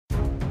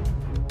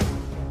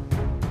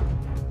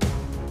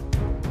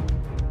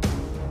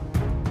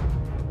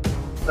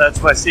That's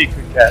my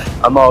secret, cat.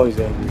 I'm always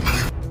angry.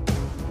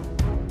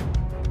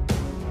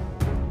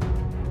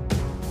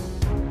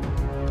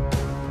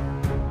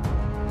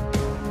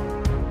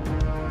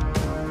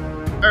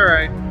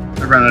 Alright.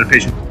 I ran out of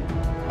patience.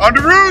 On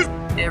the roost!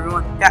 Hey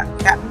everyone,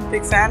 Captain,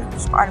 big fan of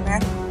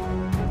Spider-Man.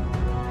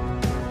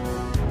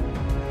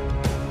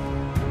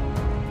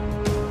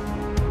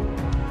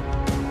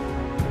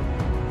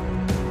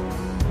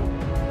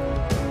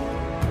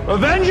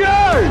 Avengers!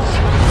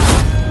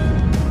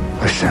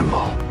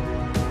 Assemble.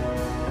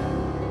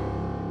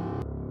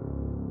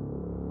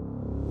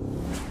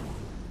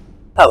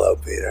 Hello,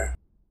 Peter.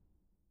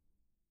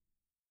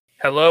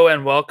 Hello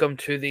and welcome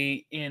to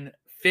the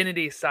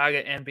Infinity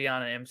Saga and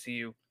Beyond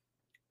MCU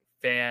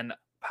fan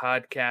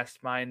podcast.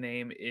 My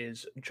name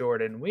is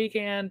Jordan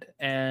Weekend,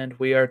 and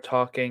we are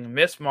talking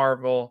Miss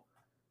Marvel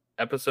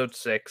episode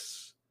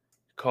 6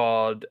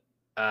 called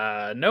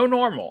No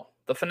Normal,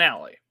 the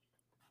finale.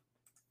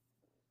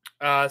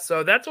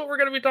 So that's what we're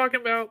going to be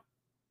talking about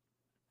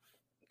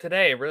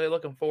today. Really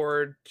looking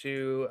forward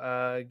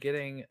to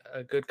getting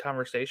a good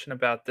conversation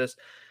about this.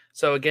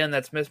 So again,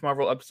 that's Miss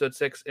Marvel episode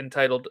 6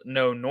 entitled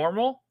No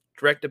Normal,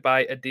 directed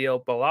by Adil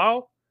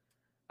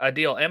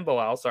M.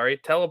 Bilal,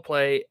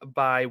 teleplay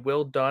by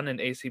Will Dunn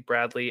and AC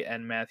Bradley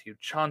and Matthew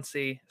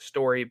Chauncey,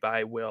 story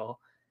by Will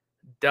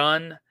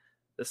Dunn.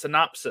 The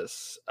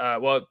synopsis,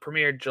 it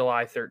premiered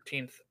July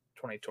 13th,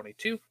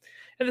 2022,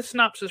 and the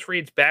synopsis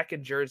reads, back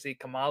in Jersey,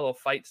 Kamala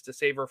fights to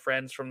save her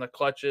friends from the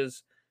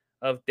clutches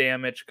of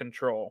damage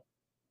control.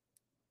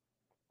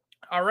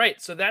 All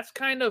right, so that's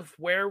kind of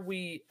where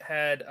we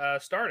had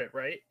started,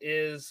 right?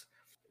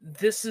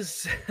 This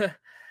is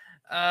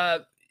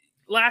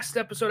last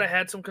episode I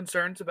had some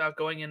concerns about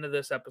going into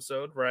this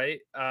episode, right?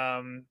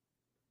 I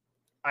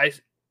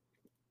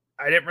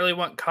didn't really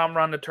want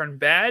Kamran to turn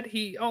bad.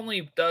 He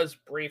only does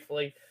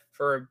briefly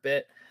for a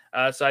bit,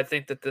 so I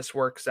think that this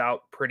works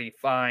out pretty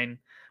fine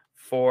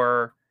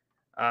for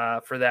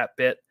that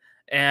bit.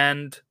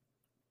 And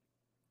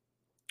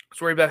I was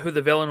worried about who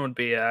the villain would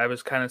be. I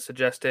was kind of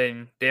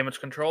suggesting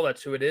Damage Control.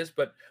 That's who it is,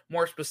 but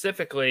more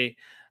specifically,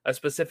 a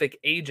specific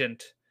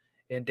agent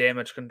in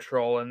Damage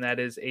Control, and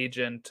that is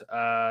Agent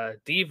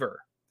Deaver,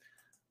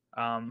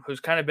 who's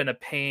kind of been a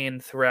pain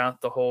throughout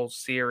the whole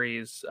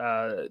series.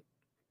 Going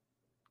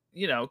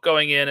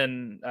in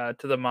and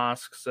to the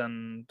mosques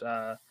and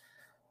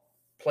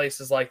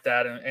places like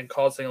that, and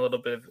causing a little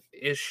bit of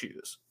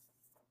issues.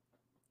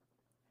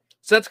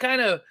 So that's kind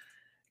of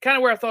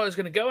where I thought it was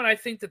going to go, and I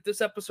think that this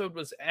episode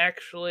was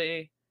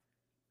actually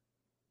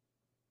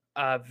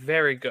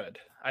very good.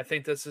 I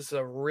think this is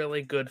a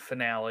really good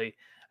finale.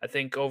 I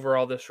think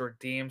overall this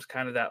redeems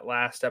kind of that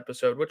last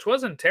episode, which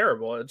wasn't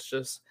terrible. It's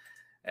just,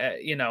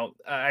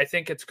 I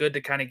think it's good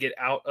to kind of get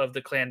out of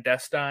the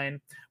clandestine.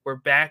 We're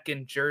back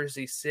in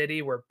Jersey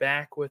City. We're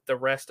back with the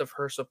rest of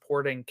her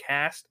supporting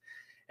cast,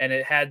 and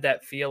it had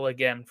that feel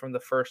again from the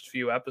first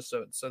few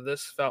episodes. So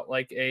this felt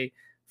like a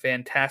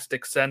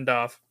fantastic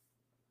send-off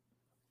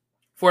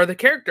for the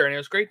character, and it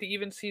was great to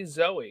even see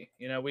Zoe.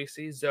 We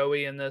see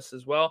Zoe in this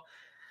as well,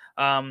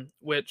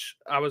 which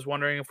I was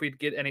wondering if we'd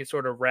get any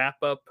sort of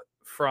wrap-up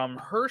from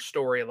her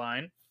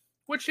storyline,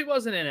 which she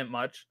wasn't in it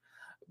much,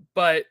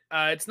 but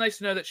it's nice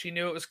to know that she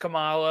knew it was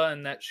Kamala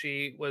and that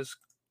she was,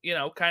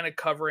 kind of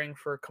covering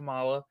for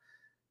Kamala.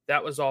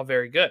 That was all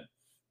very good.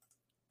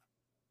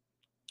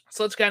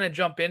 So let's kind of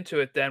jump into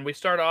it then. We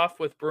start off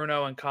with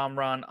Bruno and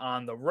Kamran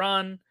on the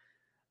run.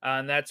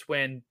 And that's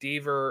when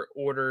Deaver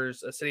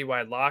orders a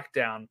citywide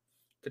lockdown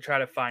to try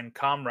to find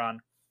Kamran.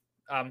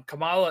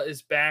 Kamala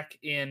is back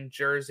in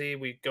Jersey.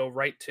 We go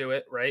right to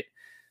it, right?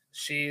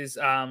 She's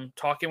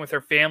talking with her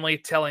family,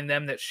 telling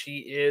them that she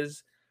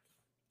is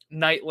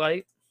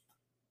Nightlight,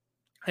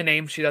 a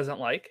name she doesn't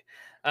like.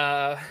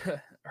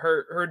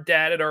 Her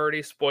dad had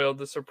already spoiled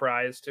the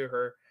surprise to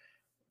her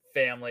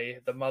family.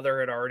 The mother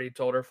had already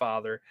told her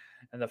father,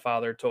 and the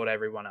father told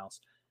everyone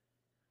else.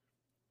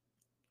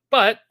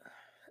 But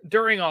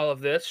during all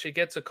of this, she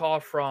gets a call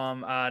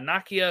from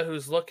Nakia,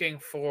 who's looking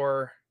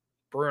for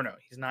Bruno.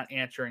 He's not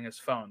answering his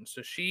phone.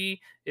 So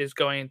she is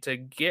going to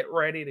get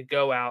ready to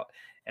go out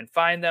and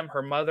find them.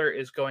 Her mother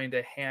is going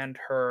to hand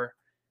her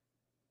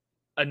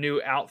a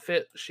new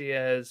outfit she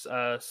has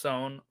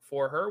sewn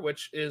for her,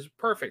 which is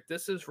perfect.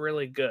 This is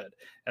really good.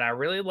 And I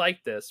really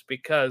like this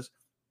because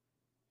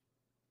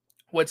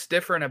what's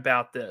different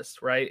about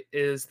this, right,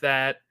 is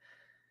that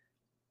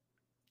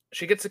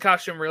she gets the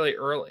costume really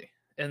early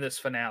in this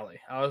finale.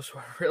 I was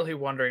really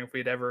wondering if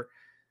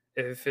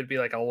it'd be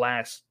like a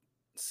last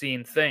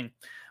scene thing,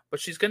 but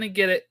she's going to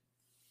get it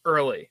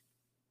early.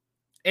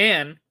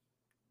 And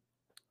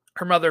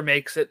her mother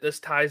makes it. This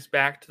ties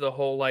back to the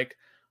whole like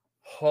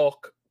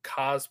Hulk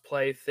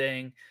cosplay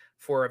thing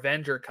for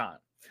AvengerCon.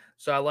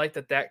 So I like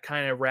that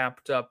kind of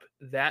wrapped up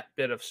that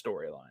bit of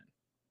storyline.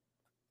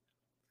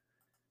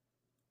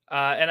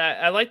 And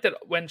I like that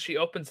when she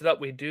opens it up,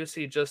 we do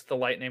see just the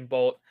lightning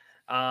bolt.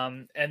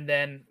 And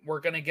then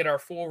we're going to get our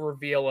full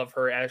reveal of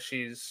her as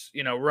she's,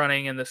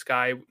 running in the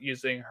sky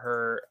using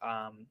her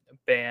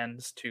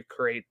bands to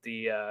create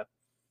the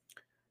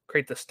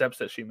create the steps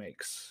that she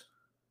makes.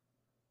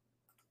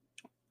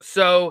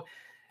 So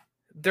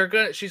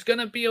she's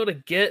gonna be able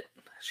to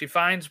she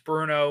finds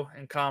Bruno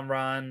and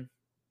Kamran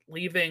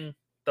leaving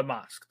the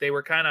mosque. They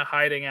were kind of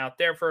hiding out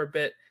there for a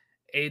bit.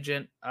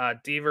 Agent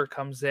Deaver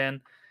comes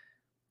in.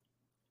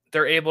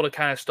 They're able to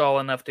kind of stall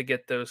enough to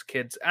get those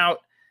kids out,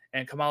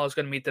 and Kamala's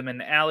going to meet them in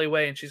the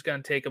alleyway, and she's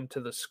going to take them to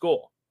the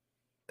school,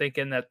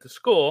 thinking that the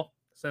school,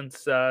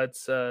 since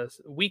it's a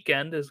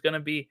weekend, is going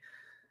to be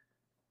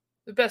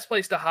the best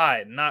place to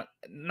hide. Not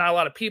a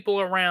lot of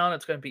people around.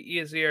 It's going to be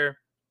easier.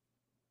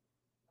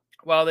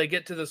 Well, they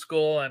get to the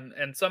school,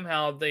 and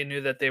somehow they knew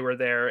that they were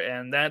there,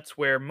 and that's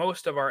where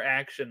most of our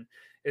action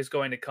is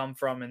going to come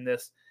from in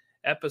this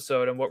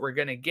episode. And what we're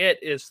going to get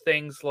is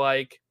things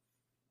like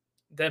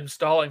them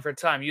stalling for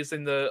time,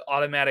 using the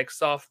automatic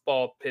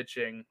softball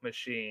pitching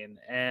machine,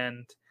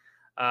 and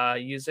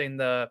using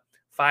the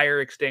fire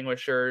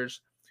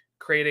extinguishers,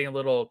 creating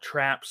little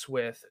traps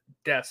with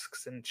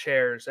desks and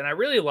chairs. And I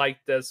really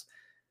like this.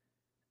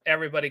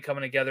 Everybody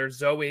coming together.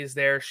 Zoe's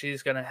there.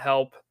 She's going to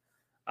help.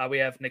 We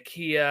have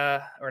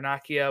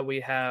Nakia. We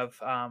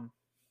have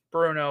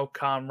Bruno,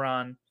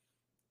 Kamran,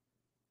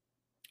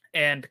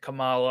 and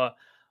Kamala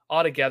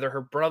all together.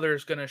 Her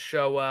brother's going to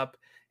show up,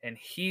 and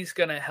he's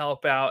going to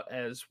help out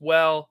as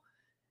well.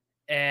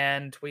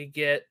 And we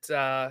get,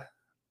 I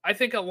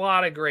think, a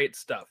lot of great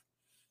stuff.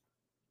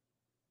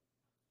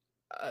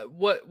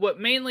 What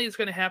mainly is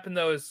going to happen,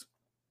 though, is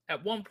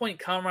at one point,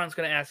 Kamran's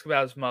going to ask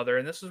about his mother.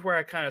 And this is where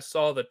I kind of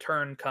saw the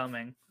turn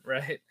coming,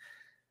 right?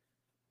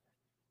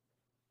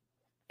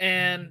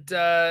 And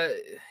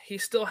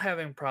he's still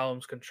having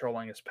problems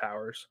controlling his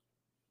powers.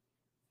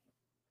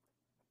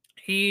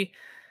 He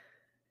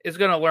is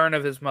going to learn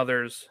of his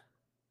mother's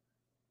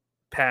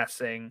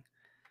passing,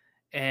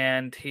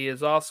 and he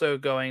is also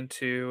going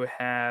to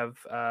have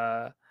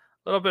a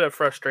little bit of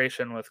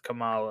frustration with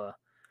Kamala.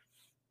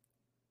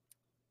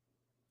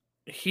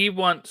 He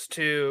wants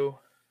to,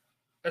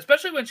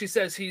 especially when she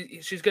says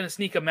she's going to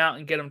sneak him out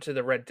and get him to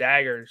the Red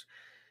Daggers,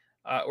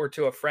 or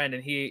to a friend,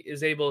 and he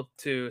is able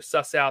to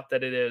suss out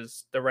that it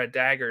is the Red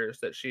Daggers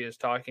that she is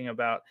talking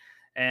about.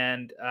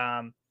 And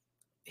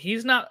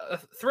he's not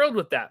thrilled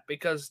with that,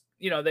 because,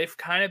 you know, they've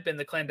kind of been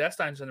the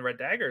clandestines and the Red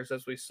Daggers,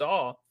 as we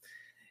saw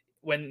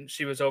when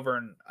she was over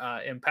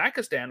in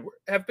Pakistan,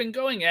 have been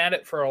going at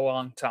it for a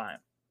long time.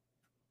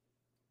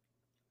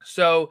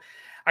 So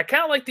I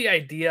kind of like the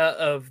idea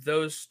of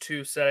those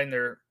two setting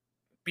their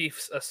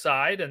beefs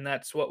aside, and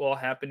that's what will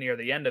happen near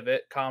the end of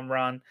it.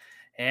 Kamran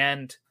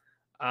and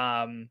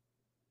why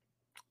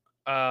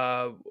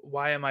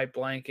am I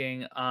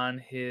blanking on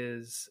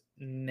his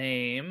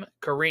name?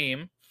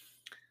 Kareem,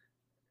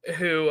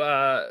 who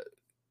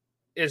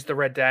is the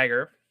Red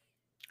Dagger,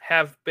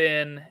 have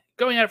been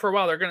going at it for a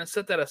while. They're going to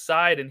set that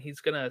aside, and he's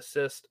going to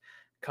assist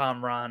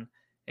Kamran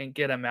and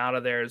get him out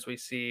of there, as we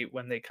see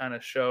when they kind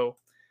of show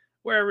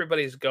where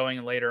everybody's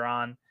going later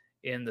on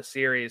in the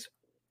series.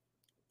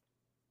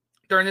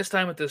 During this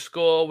time at the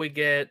school, we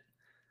get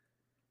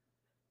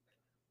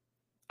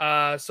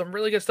some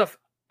really good stuff.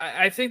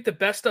 I think the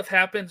best stuff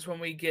happens when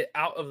we get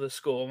out of the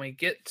school, when we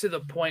get to the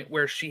point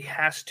where she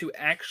has to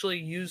actually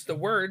use the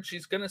word.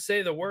 She's going to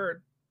say the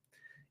word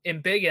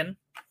embiggen,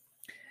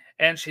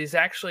 and she's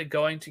actually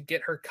going to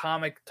get her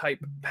comic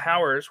type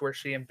powers where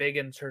she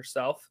embiggens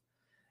herself,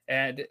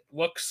 and it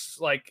looks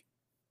like,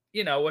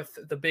 you know, with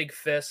the big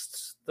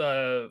fists,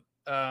 the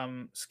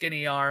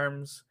skinny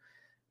arms,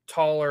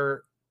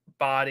 taller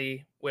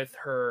body with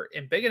her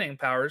embiggening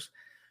powers,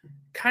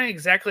 kind of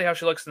exactly how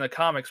she looks in the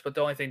comics, but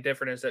the only thing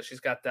different is that she's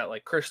got that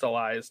like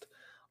crystallized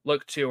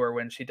look to her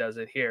when she does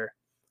it here.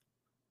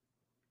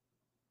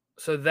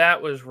 So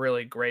that was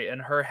really great,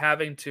 and her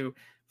having to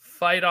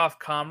fight off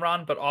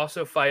Kamran, but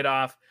also fight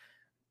off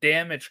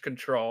damage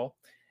control.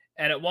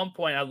 And at one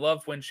point, I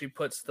love when she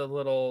puts the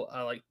little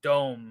like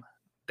dome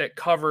that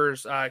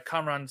covers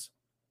Kamran's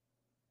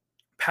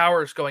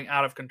powers going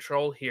out of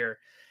control here,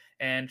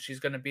 and she's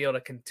going to be able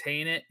to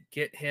contain it,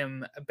 get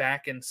him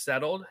back and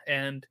settled,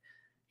 and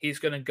he's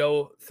going to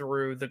go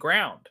through the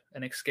ground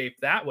and escape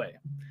that way.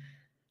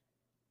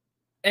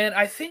 And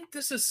I think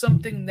this is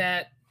something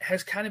that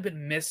has kind of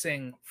been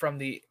missing from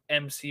the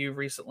MCU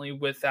recently,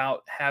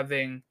 without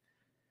having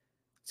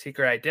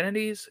secret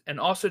identities and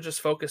also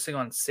just focusing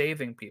on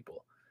saving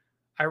people.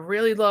 I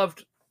really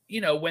loved, you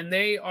know, when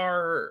they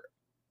are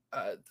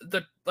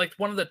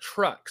one of the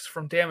trucks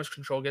from Damage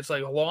Control gets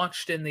like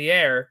launched in the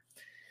air,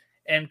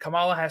 and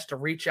Kamala has to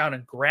reach out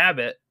and grab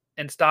it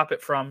and stop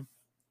it from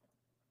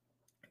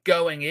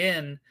going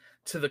in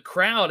to the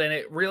crowd. And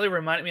it really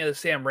reminded me of the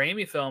Sam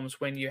Raimi films,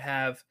 when you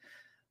have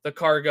the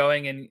car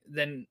going and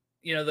then,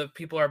 you know, the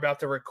people are about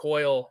to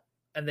recoil,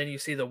 and then you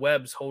see the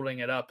webs holding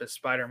it up as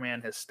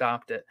Spider-Man has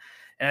stopped it.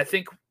 And I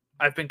think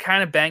I've been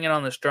kind of banging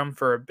on this drum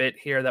for a bit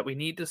here that we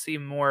need to see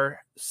more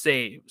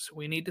saves.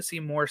 We need to see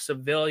more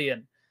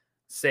civilian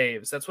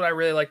saves. That's what I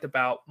really liked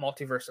about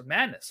Multiverse of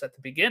Madness at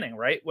the beginning,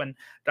 right? When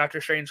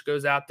Doctor Strange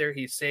goes out there,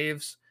 he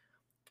saves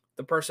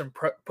the person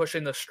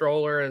pushing the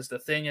stroller as the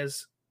Thing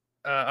is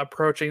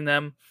approaching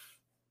them.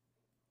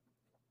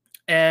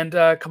 And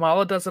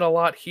Kamala does it a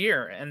lot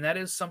here, and that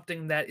is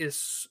something that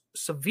is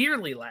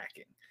severely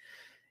lacking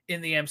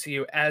in the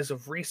MCU as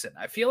of recent.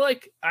 I feel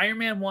like Iron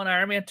Man 1,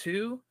 Iron Man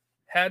 2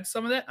 had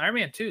some of that. Iron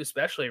Man 2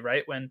 especially,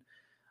 right? When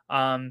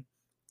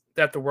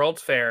at the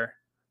World's Fair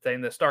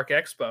thing, the Stark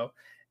Expo,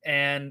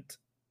 and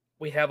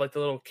we have like the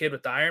little kid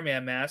with the Iron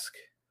Man mask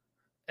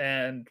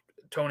and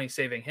Tony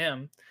saving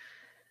him,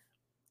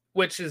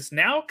 which has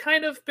now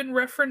kind of been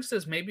referenced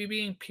as maybe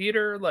being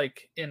Peter,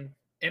 like in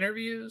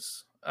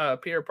interviews,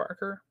 Peter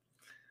Parker.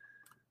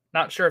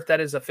 Not sure if that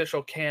is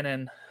official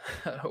canon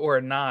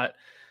or not.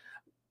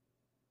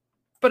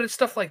 But it's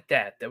stuff like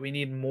that we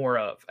need more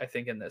of, I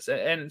think, in this.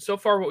 And so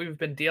far, what we've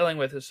been dealing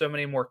with is so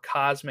many more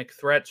cosmic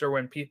threats, or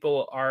when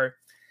people are,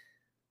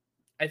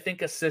 I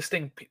think,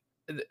 assisting,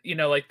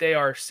 like they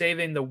are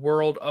saving the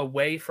world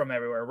away from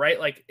everywhere, right?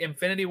 Like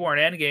Infinity War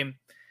and Endgame,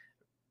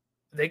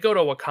 they go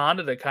to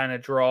Wakanda to kind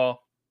of draw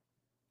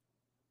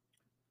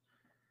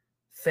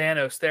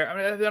Thanos there. I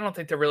mean, I don't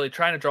think they're really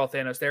trying to draw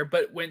Thanos there,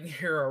 but when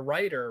you're a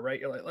writer, right,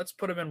 you're like, let's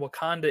put him in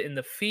Wakanda in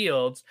the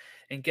fields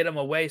and get him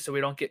away so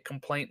we don't get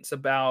complaints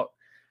about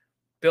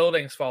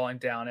buildings falling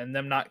down and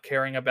them not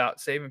caring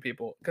about saving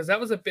people. Because that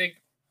was a big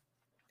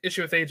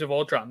issue with Age of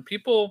Ultron.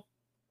 People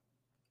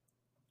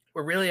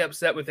were really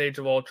upset with Age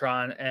of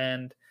Ultron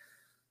and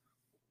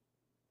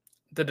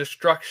the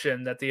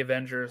destruction that the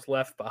Avengers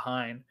left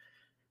behind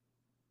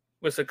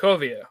with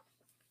Sokovia,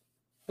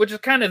 which has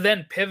kind of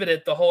then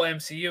pivoted the whole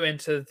MCU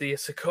into the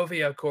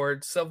Sokovia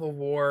Accords, Civil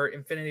War,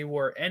 Infinity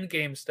War,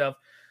 Endgame stuff,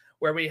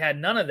 where we had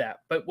none of that.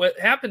 But what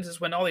happens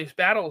is when all these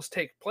battles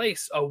take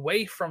place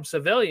away from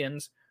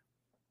civilians,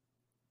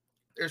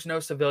 there's no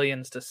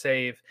civilians to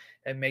save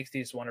and make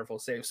these wonderful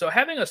saves. So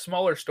having a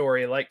smaller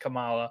story like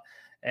Kamala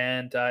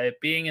and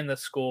being in the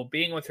school,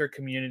 being with her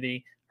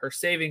community, her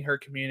saving her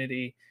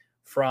community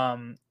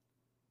from,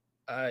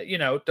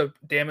 the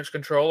damage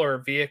control or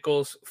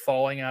vehicles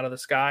falling out of the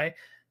sky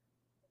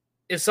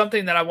is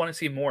something that I want to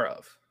see more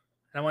of.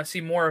 And I want to see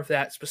more of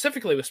that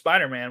specifically with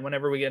Spider-Man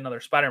whenever we get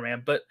another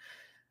Spider-Man. But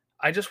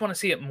I just want to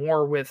see it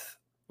more with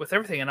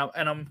everything. And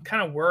I'm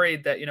kind of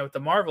worried that, with the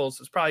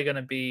Marvels, it's probably going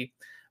to be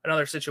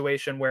another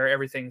situation where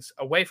everything's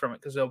away from it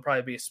because it'll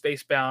probably be a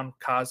space-bound,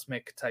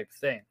 cosmic type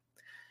thing.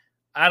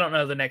 I don't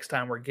know the next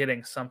time we're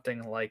getting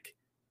something like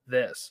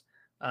this.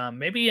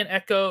 Maybe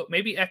Echo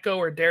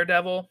or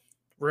Daredevil.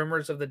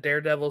 Rumors of the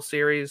Daredevil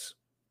series.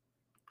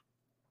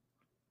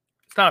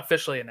 It's not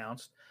officially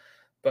announced,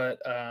 but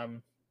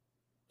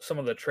some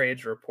of the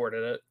trades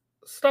reported it.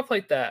 Stuff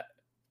like that.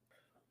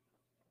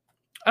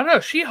 I don't know.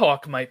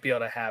 She-Hulk might be able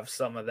to have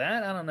some of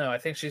that. I don't know. I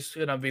think she's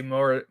going to be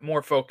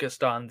more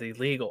focused on the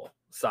legal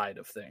side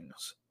of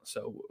things.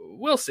 So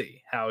we'll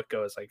see how it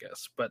goes, I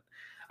guess. But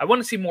I want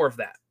to see more of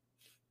that.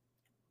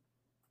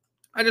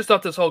 I just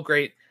thought this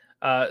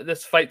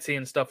this fight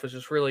scene stuff was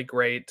just really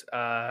great.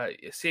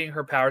 Seeing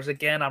her powers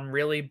again, I'm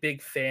really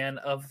big fan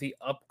of the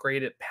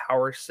upgraded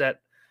power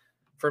set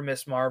for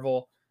Miss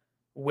Marvel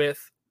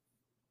with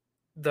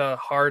the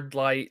hard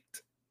light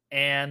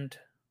and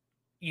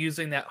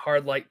using that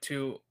hard light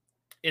to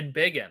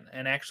embiggen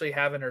and actually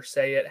having her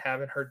say it,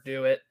 having her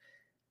do it.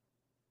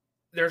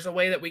 There's a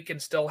way that we can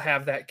still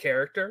have that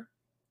character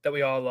that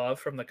we all love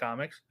from the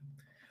comics,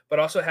 but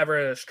also have her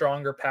at a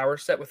stronger power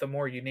set with a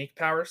more unique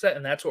power set,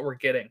 and that's what we're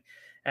getting.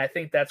 And I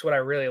think that's what I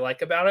really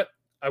like about it.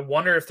 I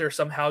wonder if they're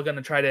somehow going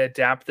to try to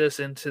adapt this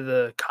into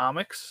the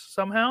comics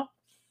somehow.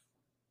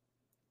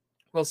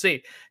 We'll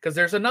see, because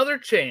there's another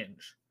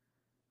change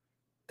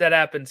that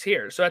happens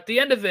here. So at the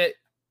end of it,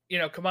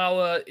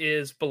 Kamala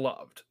is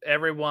beloved.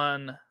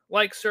 Everyone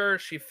likes her.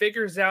 She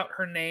figures out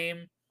her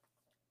name,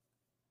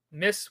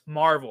 Miss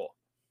Marvel.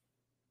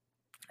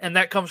 And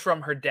that comes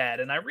from her dad.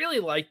 And I really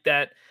like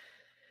that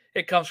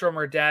it comes from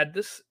her dad.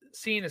 This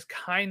scene is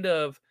kind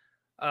of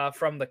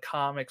from the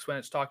comics when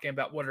it's talking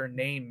about what her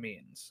name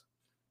means.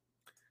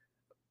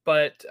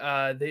 But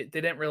they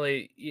didn't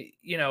really,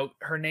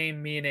 her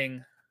name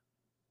meaning,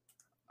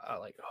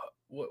 like,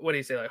 what do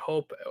you say, like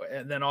hope,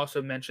 and then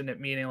also mentioned it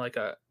meaning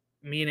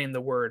meaning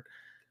the word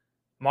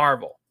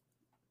Marvel.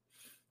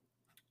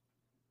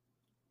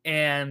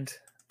 And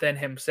then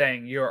him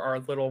saying, "You're our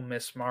little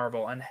Miss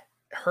Marvel," and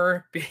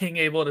her being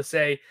able to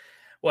say,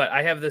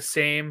 I have the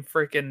same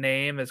freaking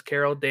name as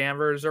Carol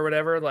Danvers or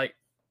whatever, like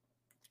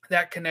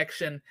that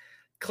connection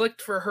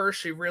clicked for her.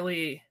 She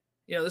really,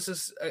 this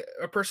is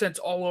a person that's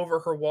all over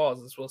her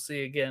walls, as we'll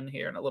see again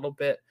here in a little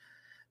bit.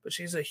 But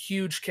she's a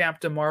huge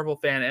Captain Marvel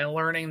fan, and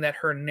learning that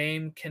her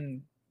name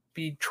can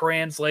be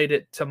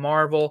translated to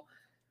Marvel,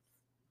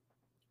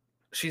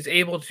 she's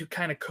able to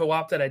kind of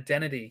co-opt that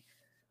identity,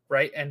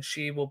 right? And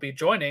she will be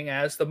joining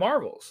as the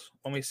Marvels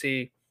when we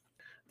see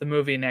the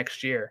movie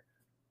next year.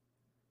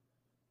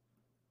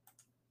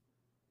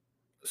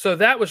 So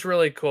that was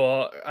really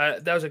cool.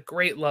 That was a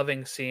great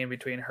loving scene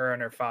between her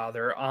and her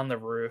father on the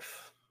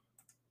roof.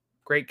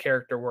 Great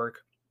character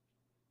work.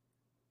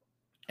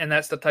 And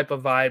that's the type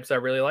of vibes I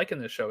really like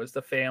in this show, is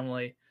the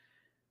family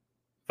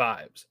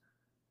vibes.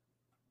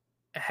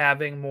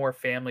 Having more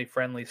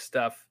family-friendly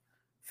stuff,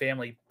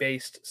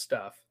 family-based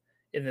stuff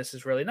in this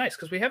is really nice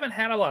because we haven't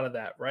had a lot of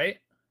that, right?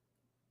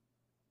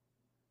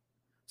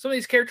 Some of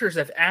these characters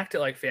have acted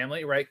like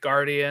family, right?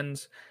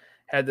 Guardians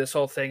had this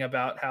whole thing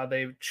about how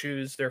they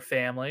choose their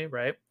family,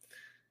 right?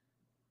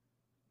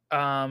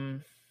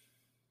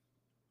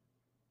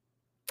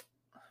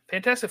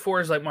 Fantastic Four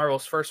is like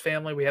Marvel's first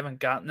family. We haven't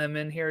gotten them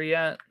in here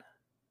yet.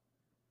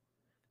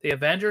 The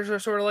Avengers are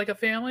sort of like a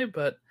family,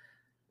 but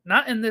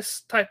not in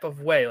this type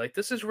of way. Like,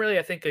 this is really,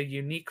 I think, a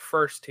unique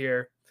first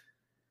here.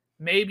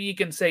 Maybe you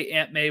can say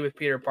Aunt May with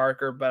Peter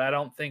Parker, but I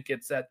don't think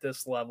it's at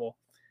this level.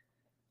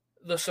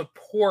 The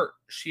support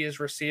she is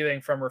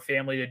receiving from her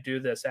family to do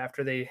this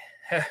after they,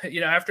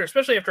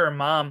 especially after her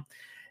mom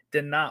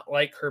did not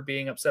like her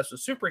being obsessed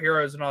with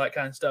superheroes and all that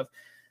kind of stuff.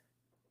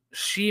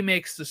 She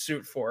makes the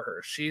suit for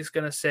her. She's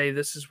going to say,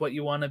 this is what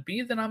you want to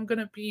be, then I'm going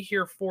to be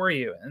here for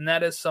you. And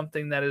that is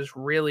something that is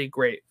really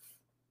great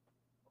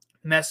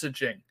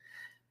messaging.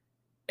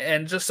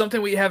 And just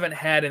something we haven't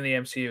had in the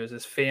MCU is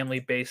this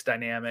family-based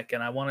dynamic.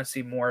 And I want to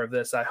see more of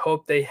this. I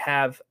hope they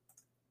have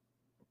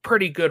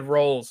pretty good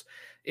roles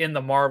in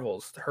the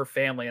Marvels, her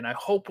family. And I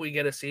hope we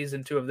get a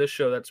season 2 of this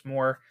show that's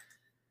more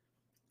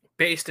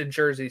based in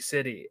Jersey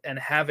City and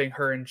having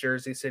her in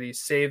Jersey City,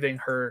 saving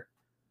her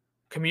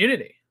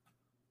community.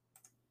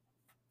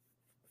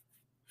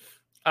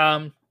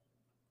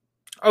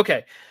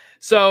 Okay,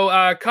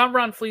 so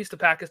Kamran flees to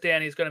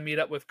Pakistan. He's going to meet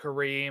up with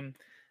Kareem.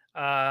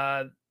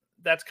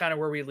 That's kind of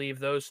where we leave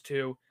those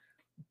two.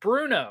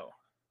 Bruno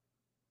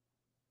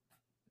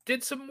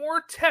did some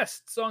more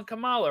tests on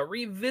Kamala,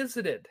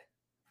 revisited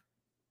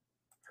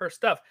her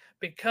stuff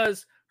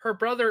because her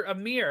brother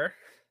Amir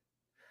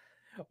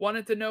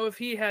wanted to know if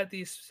he had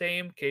these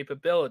same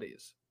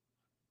capabilities.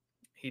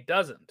 He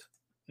doesn't.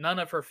 None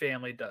of her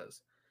family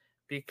does,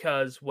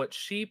 because what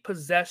she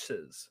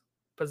possesses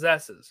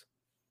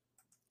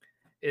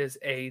is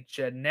a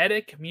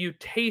genetic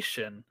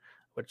mutation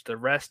which the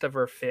rest of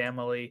her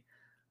family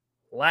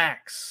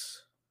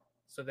lacks.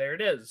 So there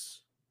it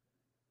is.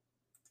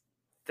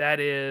 That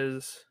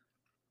is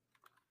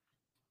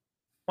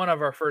one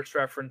of our first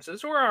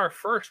references, or our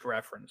first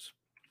reference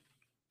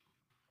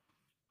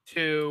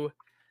to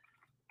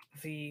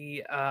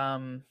the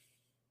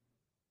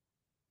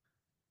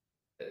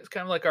it's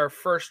kind of like our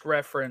first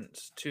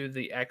reference to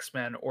the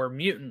X-Men or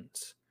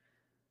mutants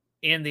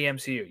in the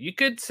MCU. You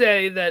could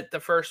say that the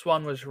first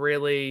one was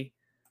really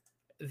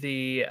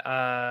the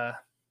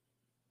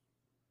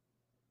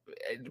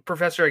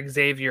Professor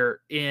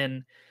Xavier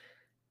in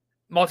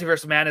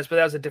Multiverse of Madness, but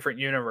that was a different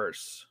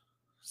universe,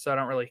 so I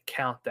don't really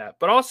count that.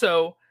 But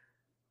also,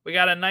 we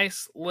got a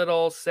nice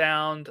little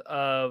sound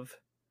of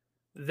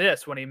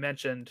this when he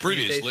mentioned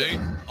previously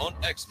on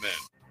X-Men.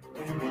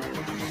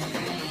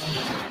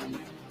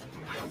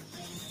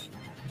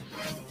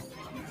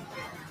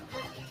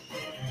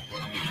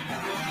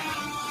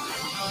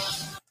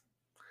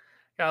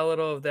 Got a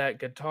little of that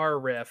guitar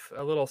riff,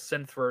 a little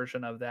synth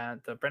version of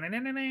that. That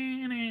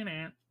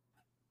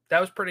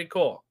was pretty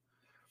cool.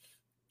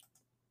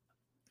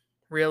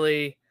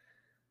 Really,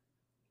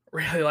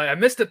 really like. I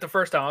missed it the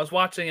first time. I was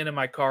watching it in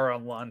my car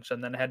on lunch,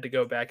 and then had to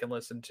go back and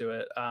listen to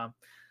it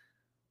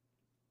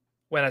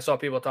when I saw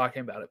people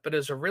talking about it. But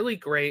it's a really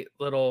great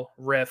little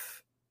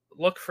riff.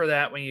 Look for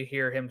that when you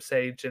hear him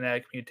say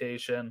genetic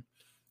mutation.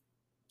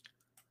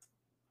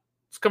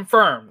 It's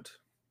confirmed.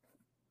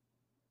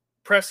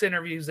 Press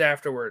interviews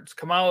afterwards.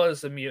 Kamala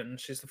is a mutant.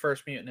 She's the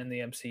first mutant in the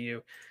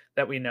MCU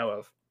that we know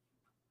of.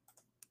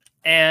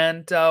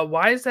 And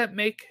why does that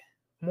make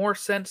more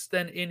sense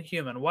than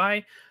Inhuman?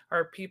 Why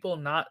are people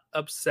not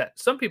upset?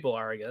 Some people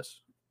are, I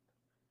guess.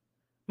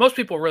 Most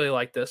people really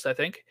like this, I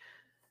think.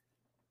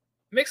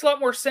 It makes a lot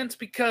more sense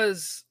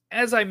because,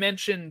 as I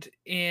mentioned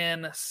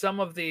in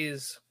some of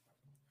these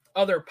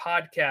other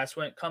podcasts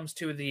when it comes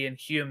to the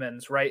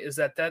Inhumans, right, is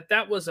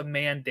that was a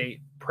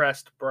mandate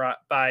pressed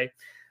by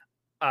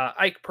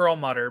Ike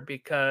Perlmutter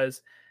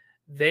because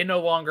they no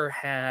longer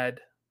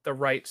had the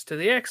rights to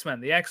the X-Men.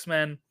 The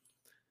X-Men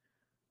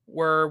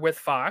were with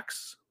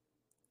Fox,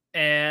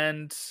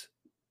 and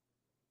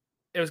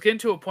it was getting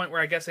to a point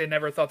where I guess they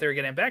never thought they were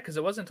getting back, because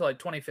it wasn't until like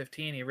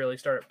 2015 he really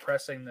started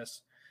pressing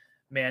this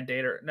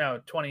mandate, or no,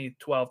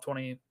 2012,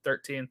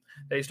 2013,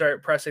 they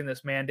started pressing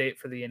this mandate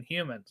for the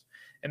Inhumans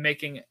and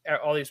making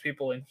all these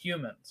people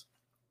Inhumans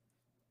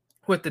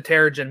with the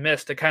Terrigen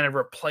Mist to kind of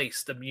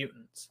replace the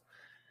mutants.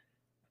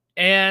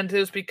 And it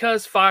was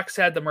because Fox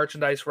had the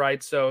merchandise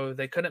rights, so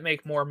they couldn't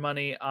make more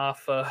money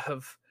off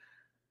of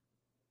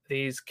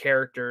these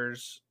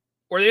characters,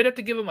 or they'd have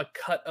to give them a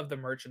cut of the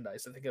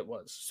merchandise, I think it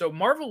was. So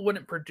Marvel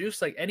wouldn't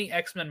produce like any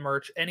X-Men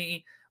merch,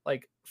 any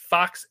like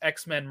Fox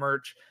X-Men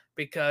merch,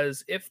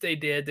 because if they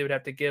did, they would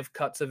have to give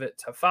cuts of it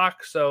to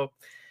Fox. So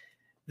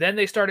then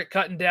they started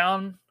cutting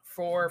down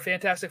for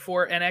Fantastic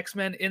Four and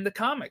X-Men in the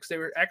comics. They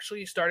were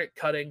actually started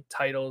cutting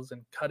titles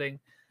and cutting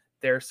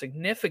their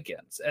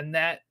significance. And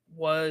that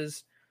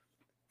was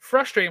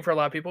frustrating for a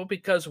lot of people,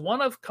 because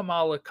one of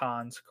Kamala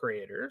Khan's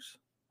creators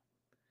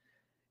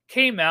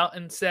came out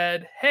and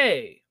said,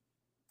 hey,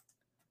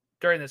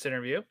 during this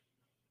interview,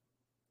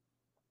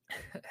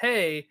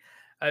 hey,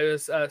 I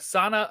was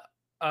Sana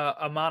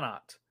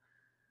Amanat,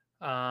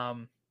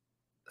 Sana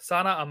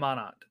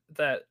Amanat,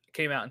 that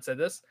came out and said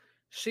this.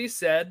 She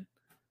said,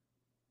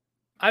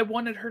 I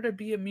wanted her to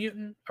be a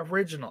mutant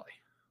originally.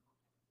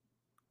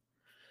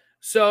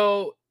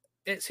 So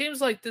it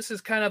seems like this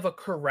is kind of a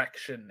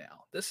correction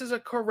now. This is a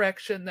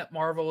correction that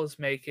Marvel is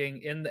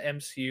making in the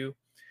MCU,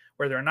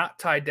 where they're not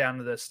tied down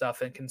to this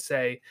stuff and can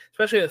say,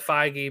 especially with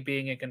Feige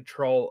being in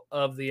control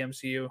of the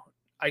MCU,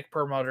 Ike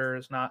Perlmutter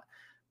is not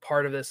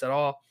part of this at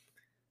all.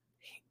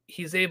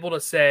 He's able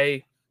to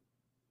say,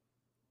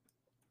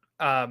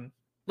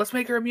 let's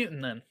make her a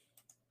mutant then.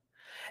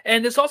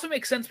 And this also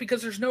makes sense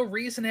because there's no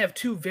reason to have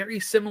two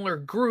very similar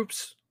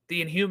groups,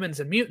 the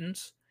Inhumans and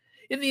mutants,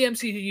 in the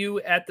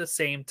MCU at the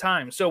same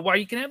time. So while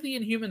you can have the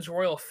Inhumans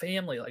royal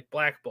family like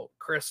Black Bolt,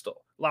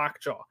 Crystal,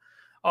 Lockjaw,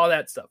 all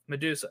that stuff,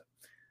 Medusa,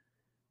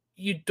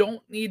 you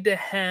don't need to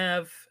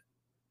have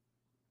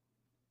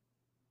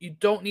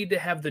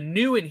the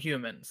new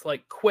Inhumans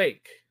like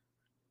Quake,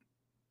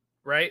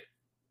 right?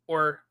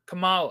 Or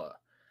Kamala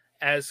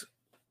as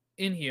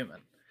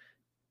Inhuman.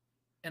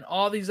 And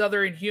all these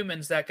other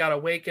Inhumans that got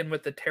awakened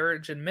with the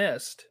Terrigen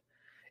Mist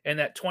in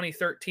that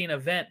 2013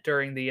 event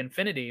during the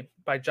Infinity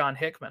by Jonathan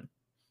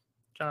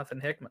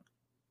Hickman.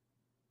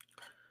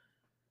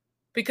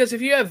 Because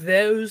if you have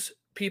those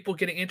people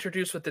getting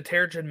introduced with the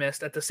Terrigen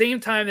Mist at the same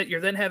time that you're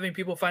then having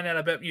people find out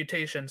about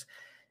mutations,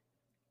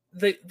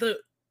 the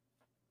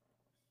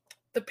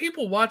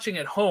people watching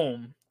at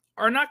home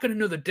are not going to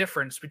know the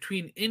difference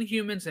between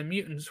Inhumans and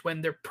mutants when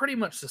they're pretty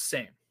much the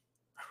same,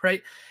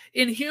 right?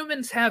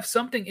 Inhumans have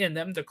something in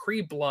them, the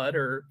Kree blood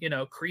or,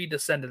 Kree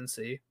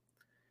descendancy,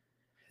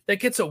 that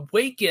gets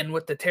awakened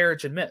with the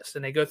Terrigen Mist,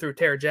 and they go through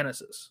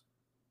Terrigenesis.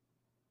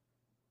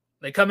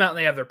 They come out and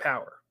they have their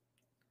power.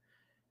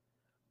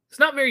 It's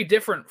not very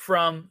different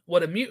from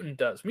what a mutant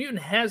does.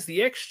 Mutant has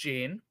the X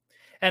gene,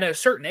 and at a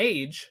certain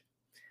age,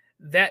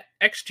 that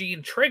X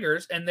gene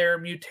triggers, and their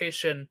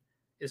mutation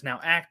is now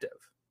active.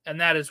 And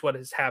that is what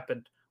has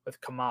happened with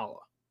Kamala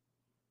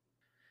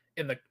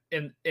in the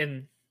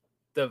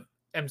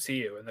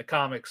MCU. In the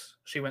comics,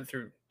 she went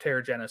through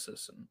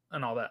Terrigenesis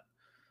and all that.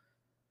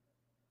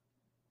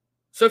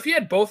 So if you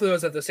had both of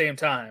those at the same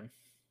time,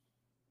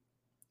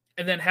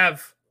 and then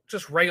have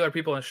just regular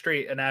people in the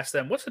street and ask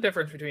them, what's the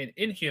difference between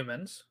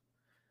Inhumans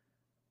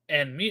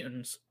and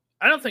mutants?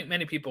 I don't think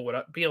many people would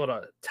be able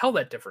to tell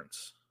that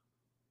difference,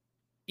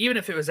 even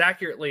if it was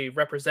accurately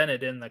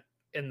represented in the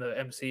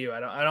MCU.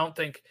 I don't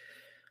think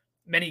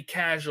many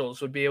casuals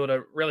would be able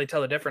to really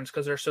tell the difference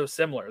because they're so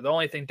similar. The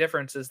only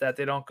difference is that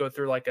they don't go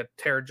through like a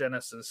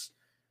Terrigenesis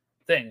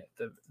thing.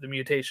 The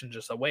mutation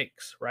just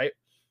awakes, right?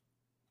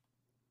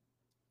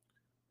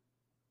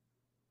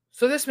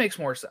 So this makes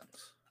more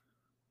sense.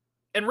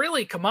 And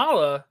really,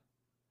 Kamala,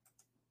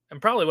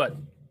 and probably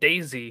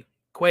Daisy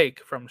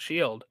Quake from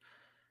S.H.I.E.L.D.,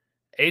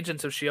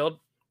 Agents of S.H.I.E.L.D.,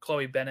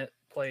 Chloe Bennett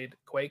played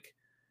Quake.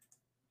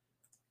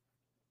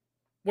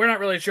 We're not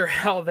really sure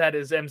how that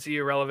is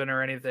MCU relevant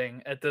or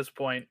anything at this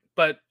point,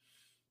 but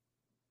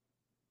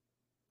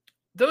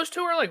those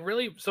two are like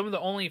really some of the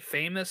only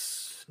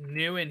famous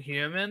new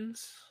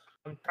Inhumans.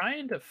 I'm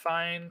trying to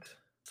find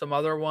some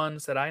other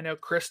ones that I know.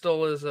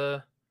 Crystal is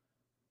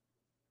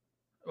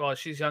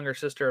she's younger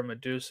sister of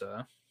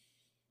Medusa.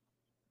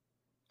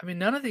 I mean,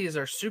 none of these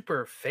are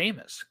super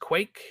famous.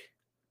 Quake,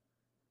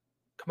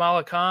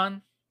 Kamala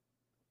Khan.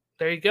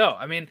 There you go.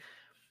 I mean,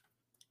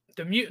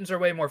 the mutants are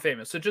way more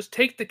famous. So just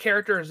take the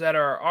characters that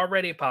are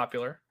already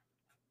popular,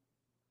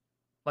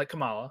 like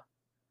Kamala,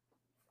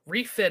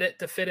 refit it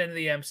to fit into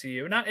the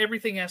MCU. Not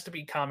everything has to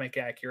be comic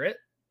accurate.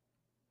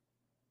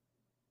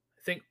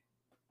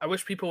 I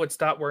wish people would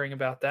stop worrying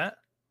about that.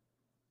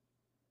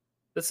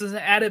 This is an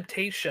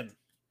adaptation.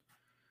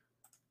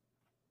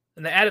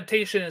 And the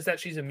adaptation is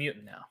that she's a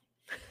mutant now.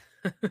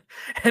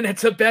 And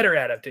it's a better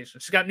adaptation.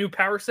 She's got new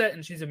power set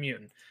and she's a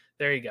mutant.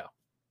 There you go.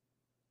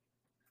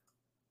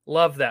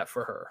 Love that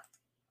for her.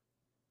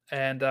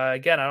 And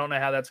again, I don't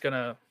know how that's going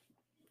to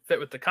fit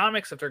with the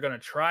comics, if they're going to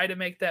try to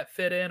make that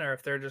fit in, or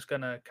if they're just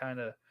going to kind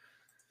of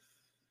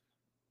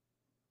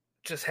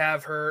just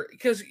have her.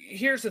 Because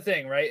here's the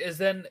thing, right? Is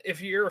then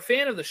if you're a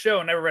fan of the show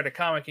and never read a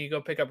comic and you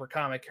go pick up her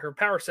comic, her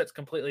power set's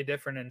completely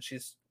different and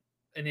she's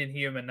an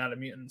Inhuman, not a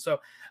mutant. So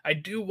I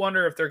do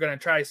wonder if they're going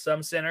to try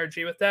some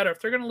synergy with that, or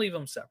if they're going to leave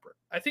them separate.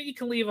 I think you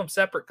can leave them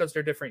separate because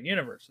they're different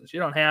universes.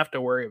 You don't have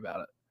to worry about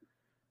it.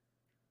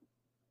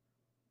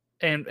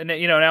 And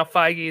now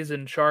Feige's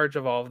in charge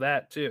of all of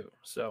that too.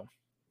 So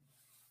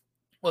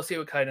we'll see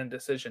what kind of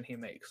decision he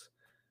makes.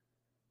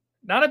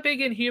 Not a big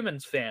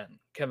Inhumans fan,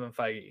 Kevin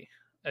Feige,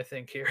 I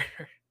think here.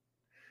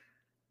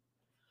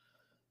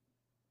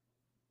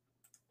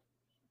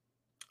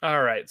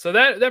 All right, so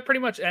that pretty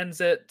much ends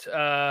it.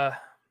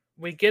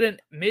 We get a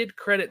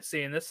mid-credit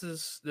scene. This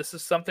is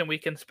something we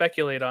can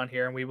speculate on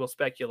here, and we will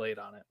speculate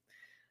on it.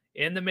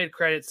 In the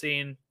mid-credit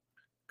scene,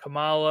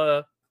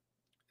 Kamala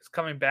is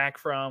coming back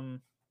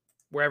from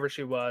wherever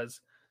she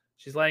was.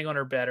 She's laying on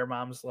her bed. Her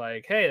mom's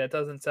like, hey, that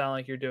doesn't sound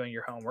like you're doing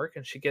your homework.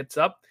 And she gets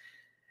up,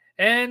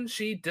 and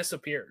she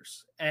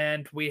disappears.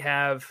 And we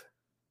have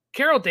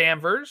Carol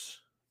Danvers,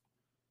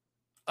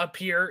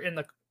 appear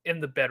in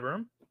the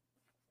bedroom,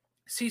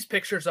 sees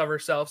pictures of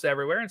herself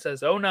everywhere, and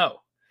says, "Oh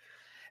no!"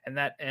 And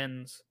that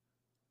ends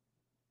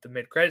the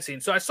mid-credit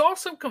scene. So I saw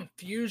some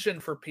confusion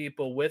for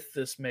people with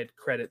this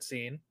mid-credit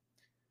scene.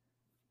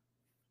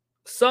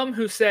 Some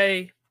who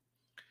say,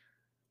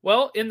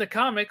 well, in the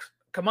comics,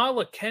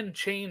 Kamala can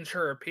change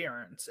her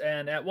appearance,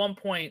 and at one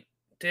point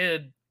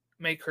did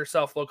make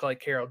herself look like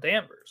Carol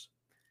Danvers.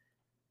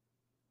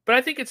 But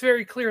I think it's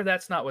very clear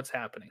that's not what's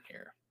happening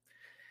here.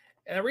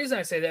 And the reason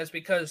I say that is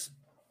because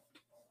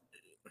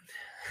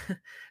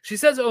she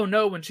says, "Oh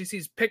no," when she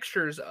sees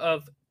pictures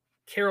of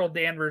Carol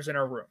Danvers in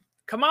her room.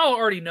 Kamala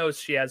already knows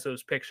she has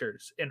those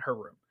pictures in her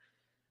room.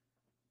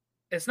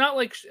 It's not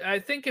like, I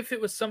think if it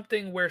was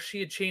something where she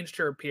had changed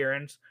her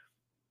appearance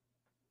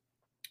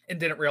and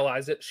didn't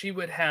realize it, she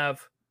would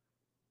have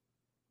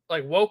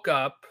like woke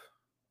up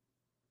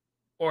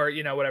or,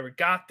 you know, whatever,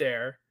 got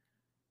there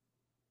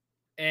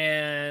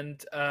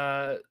and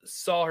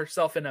saw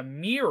herself in a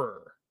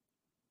mirror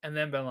and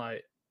then been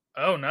like,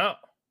 "Oh no."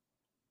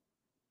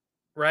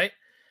 Right?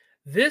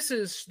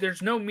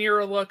 There's no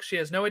mirror look. She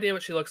has no idea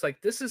what she looks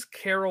like. This is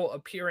Carol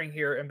appearing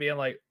here and being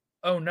like,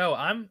 "Oh no,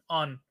 I'm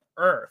on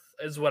Earth,"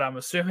 is what I'm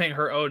assuming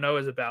her "oh no"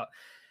 is about.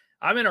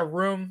 I'm in a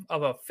room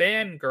of a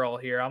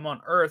fangirl here. I'm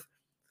on Earth.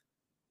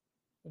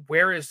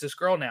 Where is this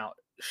girl now?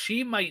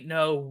 She might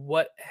know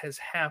what has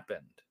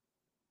happened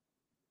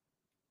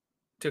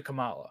to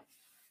Kamala.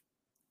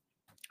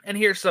 And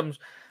here's some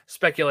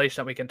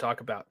speculation that we can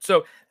talk about.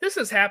 So this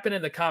has happened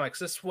in the comics.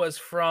 This was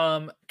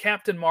from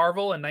Captain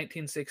Marvel in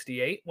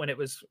 1968 when it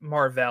was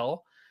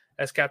Marvel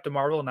as Captain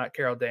Marvel, not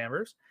Carol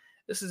Danvers.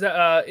 This is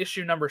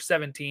issue number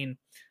 17,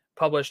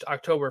 published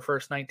October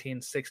 1st,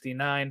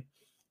 1969.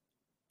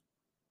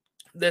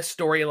 This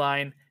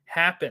storyline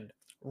happened.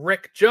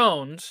 Rick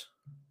Jones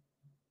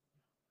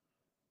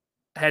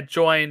had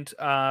joined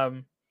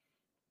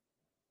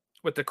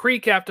with the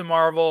Kree Captain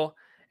Marvel,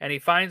 and he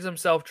finds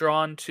himself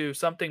drawn to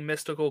something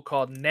mystical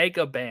called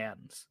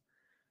Negabands.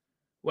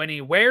 When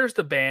he wears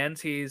the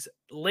bands, he's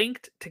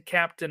linked to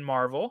Captain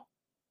Marvel,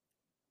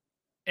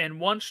 and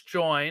once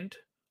joined,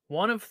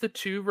 one of the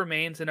two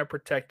remains in a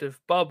protective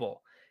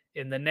bubble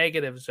in the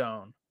negative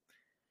zone.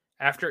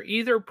 After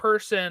either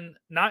person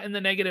not in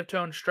the negative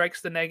zone strikes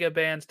the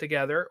Negabands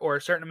together, or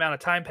a certain amount of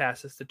time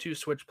passes, the two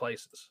switch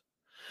places.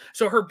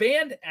 So her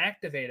band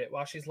activated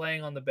while she's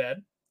laying on the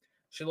bed.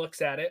 She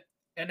looks at it,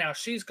 and now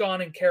she's gone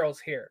and Carol's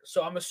here.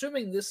 So I'm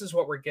assuming this is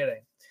what we're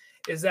getting,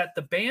 is that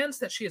the bands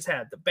that she has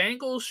had, the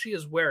bangles she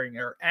is wearing,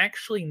 are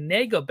actually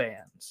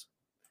Negabands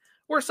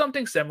or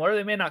something similar.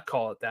 They may not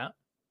call it that.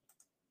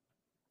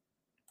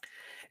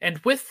 And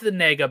with the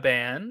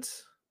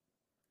Negabands,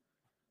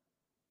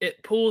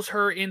 it pulls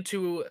her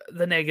into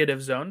the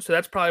negative zone. So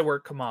that's probably where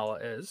Kamala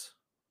is.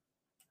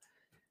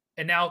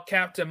 And now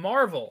Captain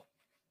Marvel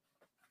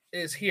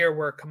is here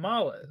where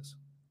Kamala is.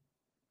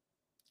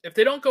 If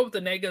they don't go with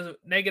the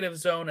negative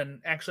zone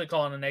and actually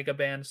call in the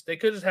Negabands, they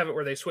could just have it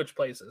where they switch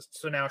places.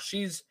 So now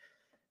she's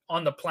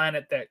on the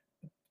planet that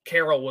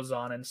Carol was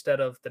on instead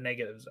of the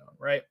negative zone,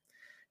 right?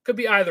 Could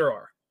be either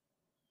or.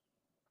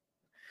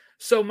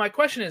 So my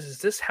question is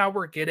this how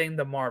we're getting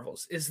the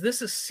Marvels? Is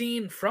this a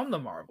scene from the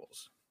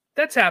Marvels?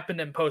 That's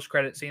happened in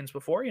post-credit scenes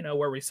before, you know,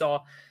 where we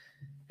saw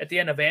at the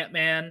end of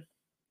Ant-Man,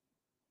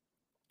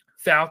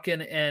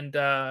 Falcon and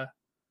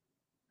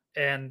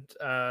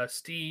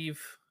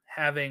Steve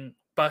having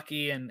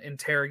Bucky and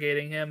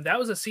interrogating him. That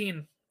was a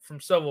scene from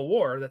Civil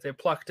War that they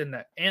plucked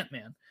into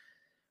Ant-Man.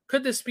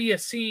 Could this be a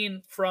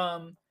scene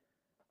from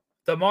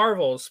the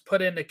Marvels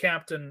put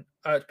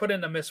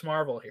into Miss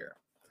Marvel here?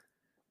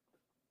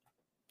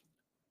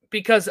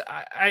 Because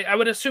I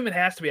would assume it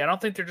has to be. I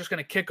don't think they're just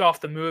going to kick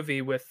off the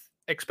movie with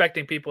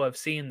expecting people to have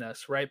seen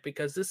this, right?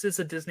 Because this is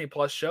a Disney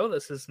Plus show.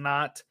 This is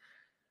not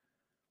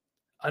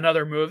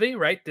another movie,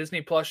 right?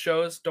 Disney Plus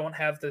shows don't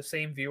have the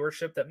same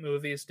viewership that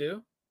movies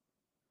do.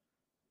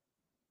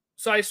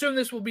 So I assume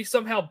this will be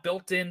somehow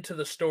built into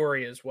the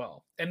story as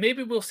well. And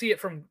maybe we'll see it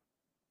from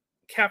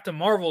Captain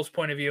Marvel's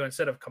point of view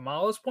instead of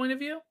Kamala's point of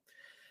view.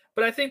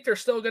 But I think they're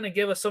still going to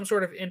give us some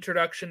sort of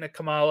introduction to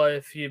Kamala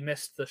if you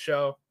missed the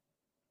show.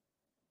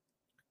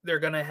 They're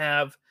going to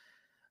have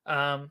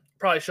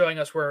probably showing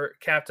us where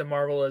Captain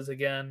Marvel is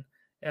again.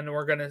 And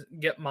we're going to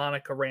get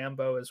Monica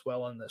Rambeau as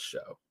well in this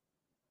show.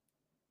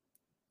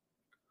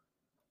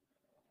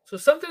 So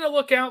something to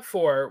look out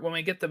for when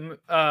we get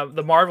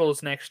the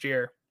Marvels next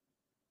year.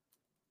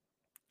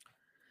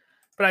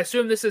 But I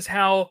assume this is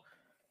how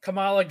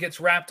Kamala gets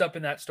wrapped up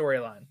in that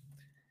storyline.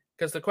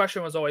 Because the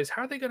question was always,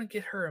 how are they going to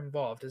get her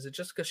involved? Is it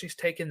just because she's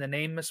taken the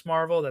name Miss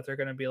Marvel that they're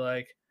going to be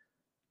like,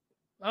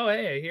 "Oh,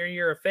 hey, I hear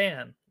you're a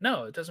fan"?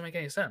 No, it doesn't make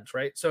any sense,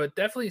 right? So it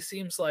definitely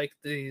seems like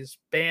these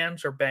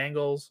bands or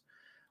bangles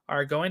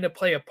are going to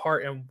play a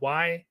part in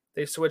why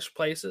they switched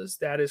places.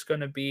 That is going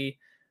to be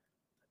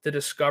the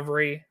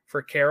discovery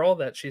for Carol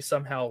that she's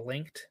somehow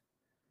linked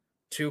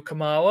to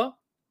Kamala.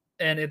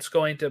 And it's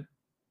going to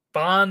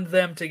bond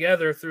them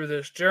together through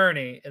this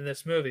journey in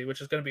this movie,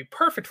 which is going to be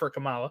perfect for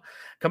Kamala.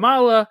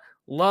 Kamala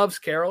loves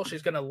Carol.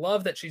 She's going to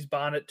love that she's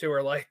bonded to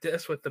her like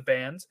this with the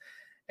bands.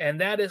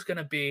 And that is going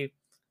to be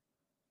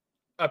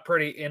a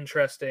pretty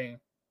interesting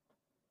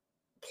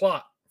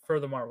plot for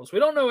the Marvels. We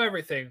don't know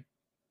everything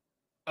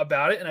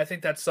about it, and I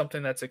think that's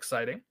something that's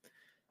exciting.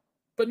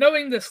 But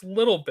knowing this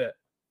little bit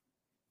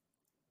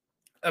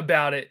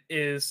about it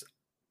is,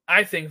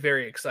 I think,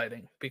 very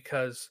exciting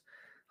because,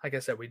 like I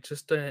said, we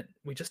just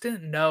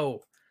didn't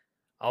know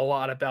a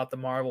lot about the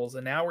Marvels,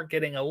 and now we're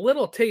getting a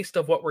little taste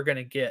of what we're going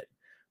to get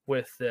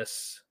with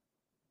this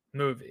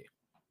movie.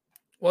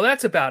 Well,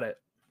 that's about it.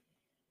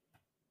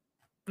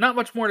 Not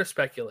much more to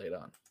speculate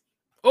on.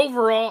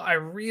 Overall, I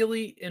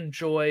really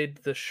enjoyed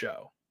the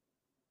show.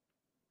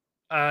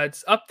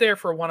 It's up there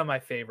for one of my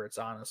favorites,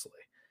 honestly.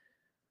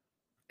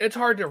 It's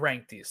hard to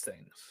rank these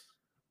things.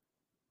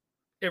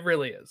 It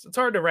really is. It's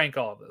hard to rank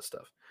all of this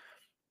stuff.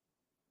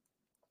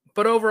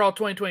 But overall,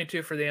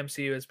 2022 for the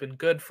MCU has been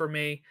good for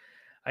me.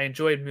 I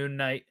enjoyed Moon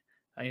Knight.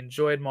 I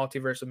enjoyed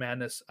Multiverse of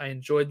Madness. I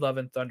enjoyed Love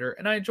and Thunder.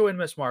 And I enjoyed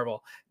Ms.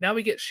 Marvel. Now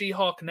we get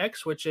She-Hulk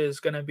next, which is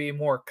going to be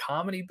more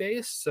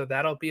comedy-based. So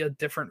that'll be a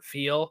different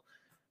feel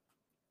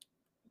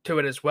to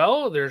it as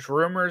well. There's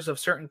rumors of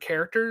certain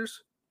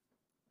characters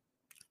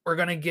we're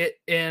going to get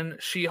in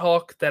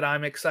She-Hulk that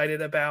I'm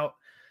excited about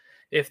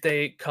if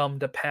they come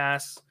to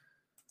pass.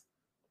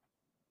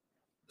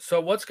 So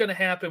what's going to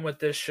happen with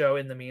this show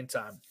in the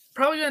meantime?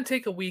 Probably going to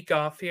take a week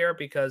off here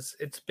because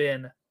it's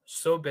been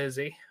so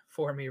busy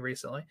for me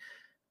recently.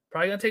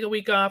 Probably going to take a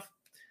week off.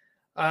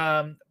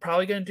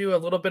 Probably going to do a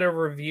little bit of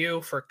review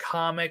for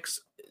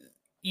comics.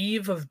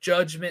 Eve of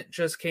Judgment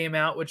just came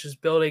out, which is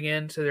building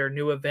into their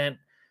new event,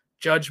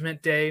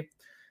 Judgment Day,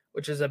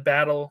 which is a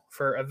battle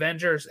for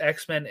Avengers,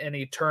 X-Men, and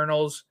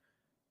Eternals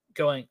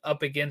going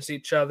up against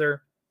each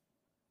other.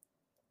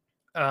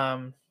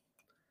 So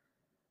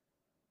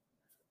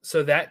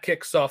that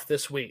kicks off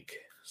this week.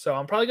 So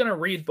I'm probably going to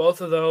read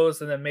both of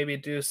those and then maybe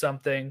do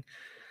something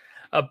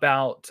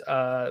about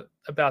that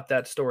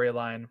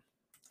storyline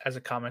as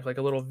a comic, like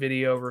a little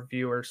video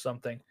review or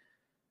something,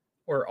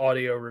 or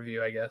audio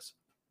review, I guess.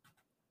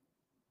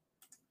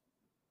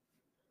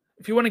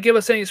 If you want to give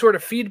us any sort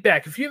of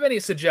feedback, if you have any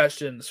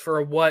suggestions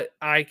for what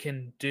I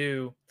can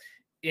do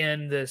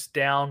in this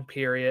down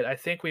period, I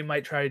think we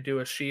might try to do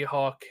a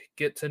She-Hulk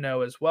get to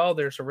know as well.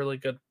 There's a really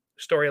good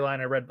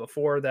storyline I read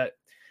before that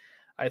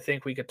I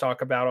think we could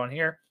talk about on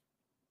here.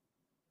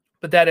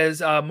 But that is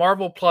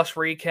Marvel Plus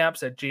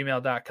Recaps at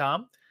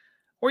gmail.com.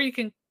 Or you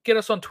can get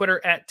us on Twitter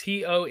at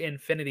TO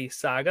Infinity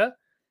Saga,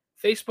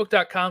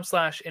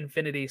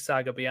 Facebook.com/Infinity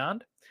Saga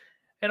Beyond.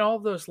 And all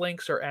of those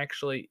links are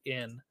actually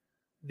in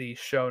the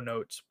show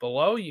notes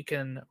below. You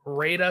can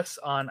rate us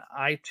on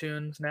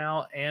iTunes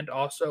now and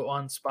also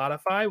on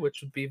Spotify,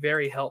 which would be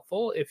very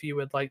helpful if you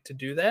would like to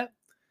do that.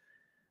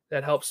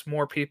 That helps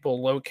more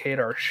people locate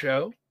our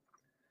show.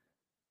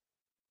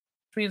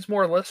 Which means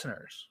more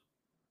listeners.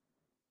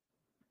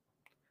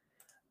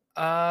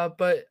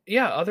 But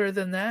yeah, other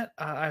than that,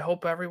 I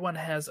hope everyone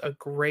has a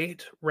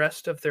great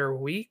rest of their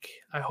week.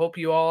 I hope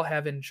you all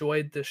have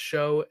enjoyed the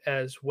show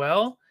as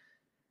well.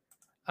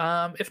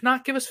 If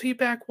not, give us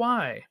feedback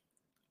why.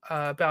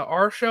 About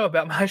our show,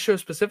 about my show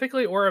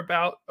specifically, or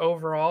about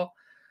overall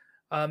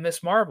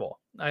Ms. Marvel.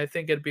 I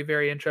think it'd be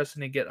very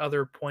interesting to get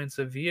other points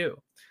of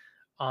view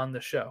on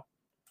the show.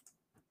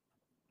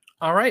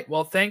 All right.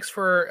 Well, thanks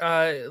for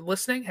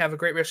listening. Have a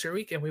great rest of your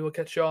week, and we will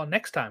catch you all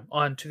next time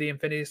on To the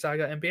Infinity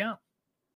Saga and Beyond.